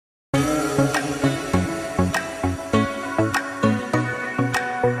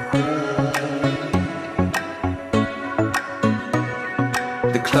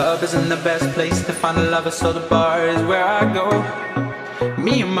isn't the best place to find a lover, so the bar is where I go.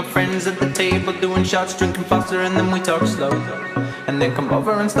 Me and my friends at the table doing shots, drinking faster, and then we talk slow. And then come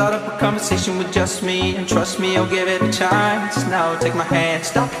over and start up a conversation with just me. And trust me, I'll give it a chance. Now take my hand,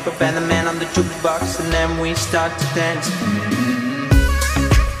 stop up, and the man on the jukebox, and then we start to dance.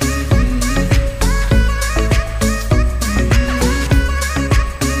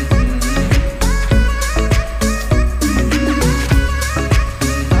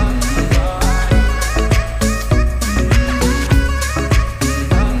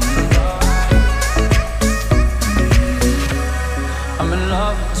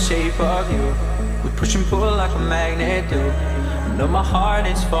 Of you, we push and pull like a magnet do. I know my heart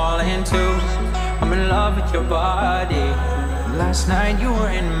is falling too. I'm in love with your body. Last night you were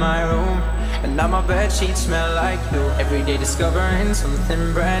in my room, and now my bedsheets smell like you. Every day discovering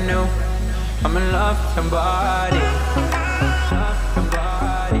something brand new. I'm in love with your body.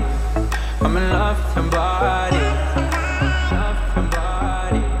 I'm in love with your body.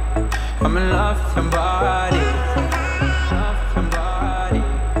 I'm in love with your body.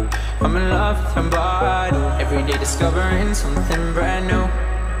 I'm in love with your body. Every day discovering something brand new.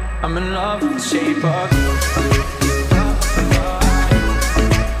 I'm in love with the shape of you.